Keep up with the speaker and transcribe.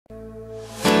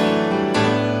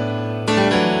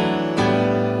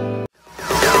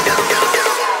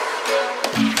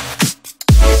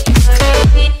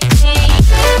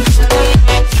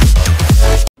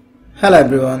Hello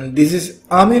everyone, this is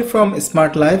Amir from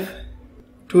Smart Life.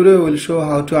 Today we will show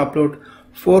how to upload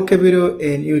 4K video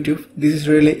in YouTube. This is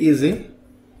really easy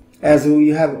as we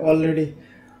have already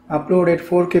uploaded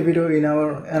 4K video in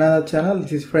our another channel.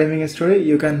 This is Framing a Story.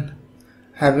 You can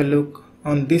have a look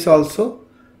on this also.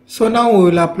 So now we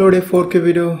will upload a 4K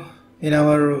video in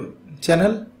our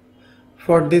channel.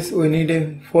 For this we need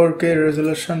a 4K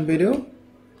resolution video.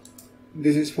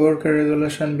 This is 4K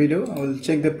resolution video. I will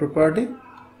check the property.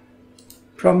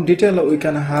 From detail we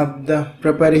can have the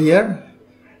property here.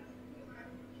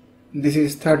 This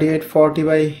is 3840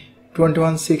 by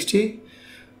 2160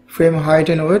 frame height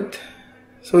and width.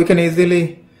 So we can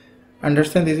easily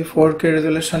understand this is 4K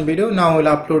resolution video. Now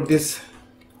we'll upload this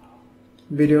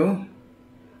video.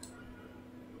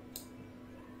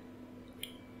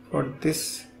 For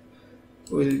this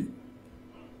we'll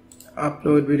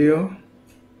upload video.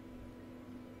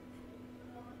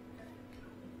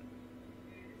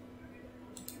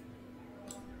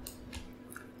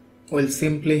 We'll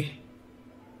simply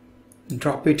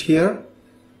drop it here.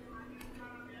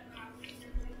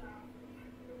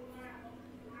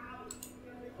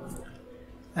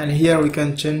 And here we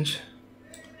can change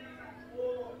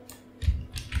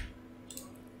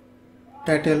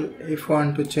title if we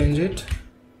want to change it.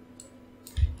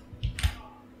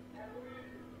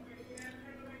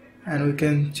 And we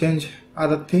can change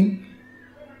other thing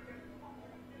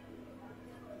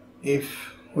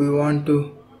if we want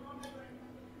to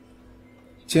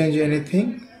change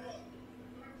anything.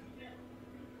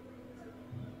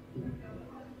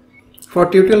 For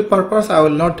tutorial purpose I will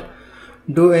not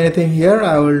do anything here.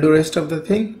 I will do rest of the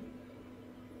thing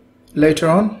later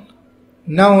on.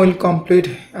 Now we'll complete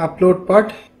upload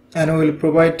part and we will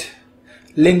provide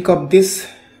link of this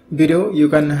video. You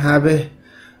can have a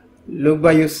look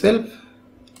by yourself.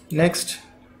 Next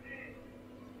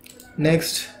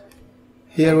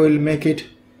here we'll make it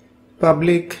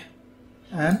public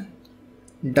and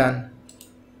done.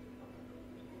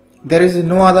 There is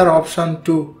no other option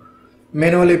to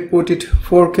manually put it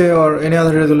 4K or any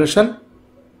other resolution.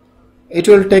 It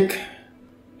will take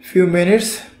few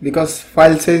minutes because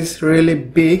file size is really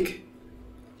big.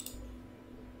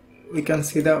 We can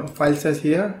see the file size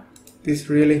here. This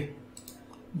really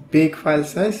big file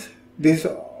size. This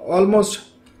is almost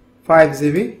 5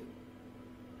 GB.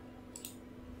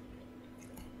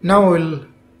 Now we'll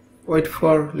wait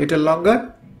for little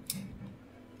longer.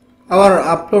 Our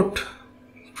upload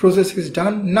process is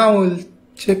done. Now we'll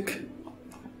check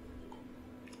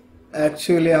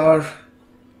actually our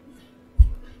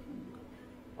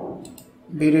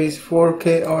video is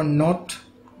 4K or not.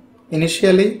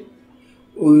 Initially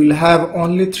we will have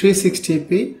only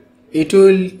 360p. It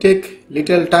will take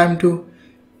little time to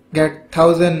get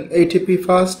 1080p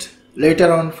first,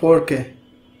 later on 4K.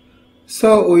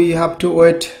 So we have to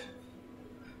wait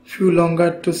few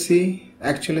longer to see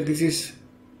actually this is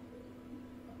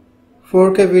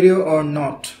 4K video or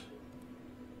not.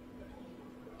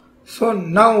 So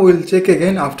now we'll check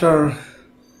again after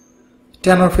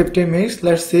 10 or 15 minutes.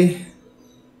 Let's see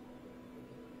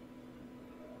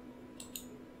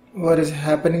what is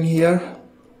happening here.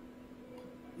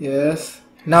 Yes,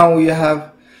 now we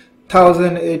have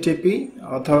 1080p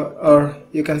or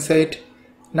you can say it,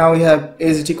 now we have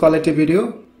HD quality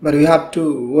video, but we have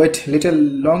to wait little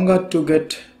longer to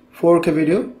get 4K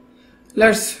video.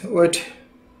 Let's wait.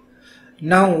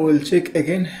 Now we'll check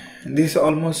again. This is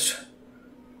almost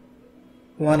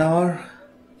 1 hour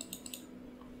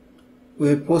we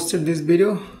have posted this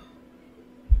video.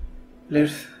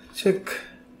 Let's check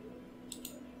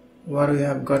what we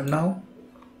have got now.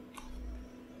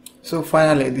 So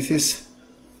finally this is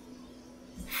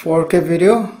 4K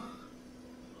video.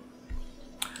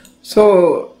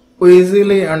 So we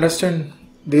easily understand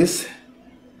this.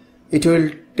 It will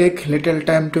take little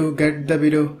time to get the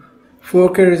video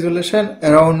 4K resolution,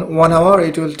 around 1 hour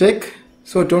it will take.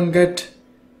 So don't get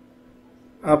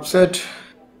upset.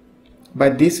 By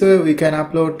this way we can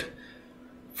upload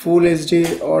full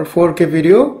HD or 4K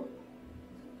video.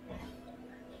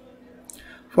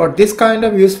 For this kind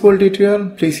of useful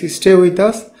tutorial, please stay with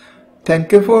us.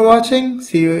 Thank you for watching.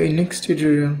 See you in next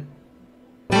tutorial.